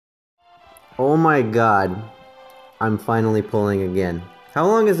Oh my god. I'm finally pulling again. How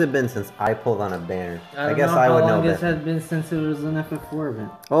long has it been since I pulled on a banner? I guess I would know. How long it has been since it was an FF4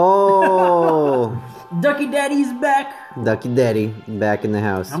 event. Oh! Ducky Daddy's back! Ducky Daddy, back in the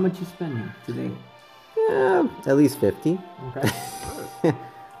house. How much you spending today? Yeah, at least 50. Okay.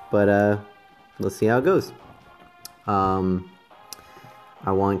 But, let's see how it goes. I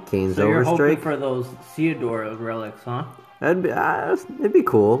want Kane's Overstrike. So you're hoping for those Theodora relics, huh? It'd be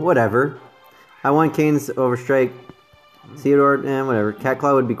cool, whatever. I want Kane's Overstrike. Theodore, whatever. Cat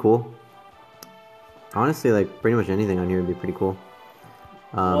Claw would be cool. Honestly, like, pretty much anything on here would be pretty cool.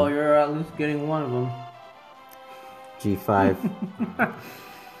 Well, you're at least getting one of them. G5.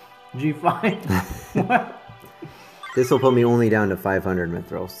 G5? What? This will put me only down to 500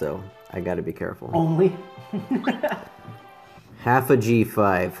 Mythril, so I gotta be careful. Only? Half a G5.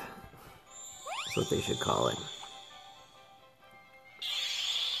 That's what they should call it.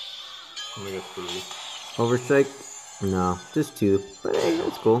 I think it's 3. Overstrike? No, just 2. But hey,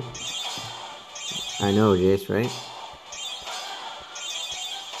 that's cool. I know, Jace, right?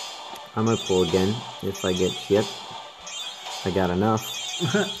 I might pull again if I get shit. I got enough.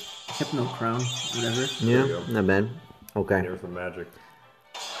 Hypno Crown, whatever. Yeah, not bad. Okay. There's some magic.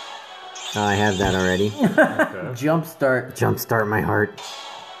 I have that already. Okay. Jumpstart. Jumpstart my heart.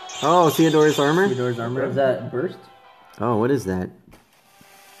 Oh, Theodore's armor? Theodore's armor. Is that burst? Oh, what is that?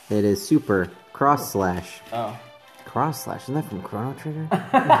 It is super cross slash. Oh. Cross slash? Isn't that from Chrono Trigger?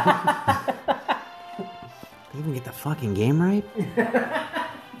 They even get the fucking game right?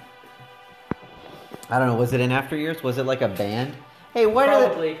 I don't know. Was it in After Years? Was it like a band? Hey, why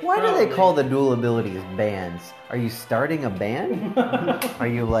do they call the dual abilities bands? Are you starting a band? Are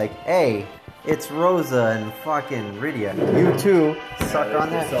you like, hey, it's Rosa and fucking Rydia. You too. Suck on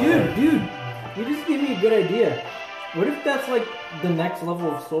that. Dude, you just gave me a good idea. What if that's like the next level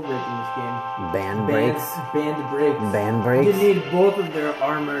of soul break in this game? Band breaks? Band breaks. Band breaks? You need both of their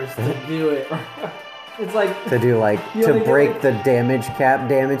armors to do it. It's like... To do like, to break the damage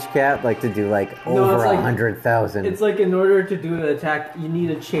cap, like to do like over 100,000. It's like in order to do the attack, you need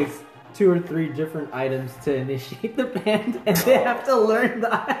to chase 2 or 3 different items to initiate the band, and they have to learn the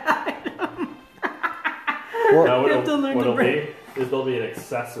item. Well, what'll be is there'll be an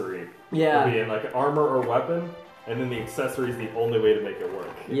accessory. Yeah. It'll be in like armor or weapon, and then the accessory is the only way to make it work.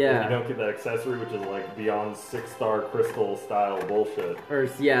 Yeah. If you don't get that accessory, which is like beyond 6-star crystal style bullshit. Or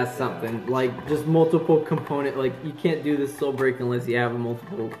something like just multiple component. Like you can't do this soul break unless you have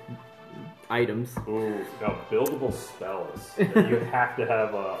multiple items. Ooh, now buildable spells. You have to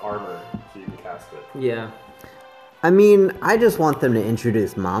have armor so you can cast it. Yeah. I mean, I just want them to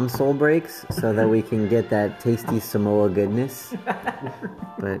introduce mom soul breaks so that we can get that tasty Samoa goodness.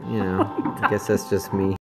 But, you know, I guess that's just me.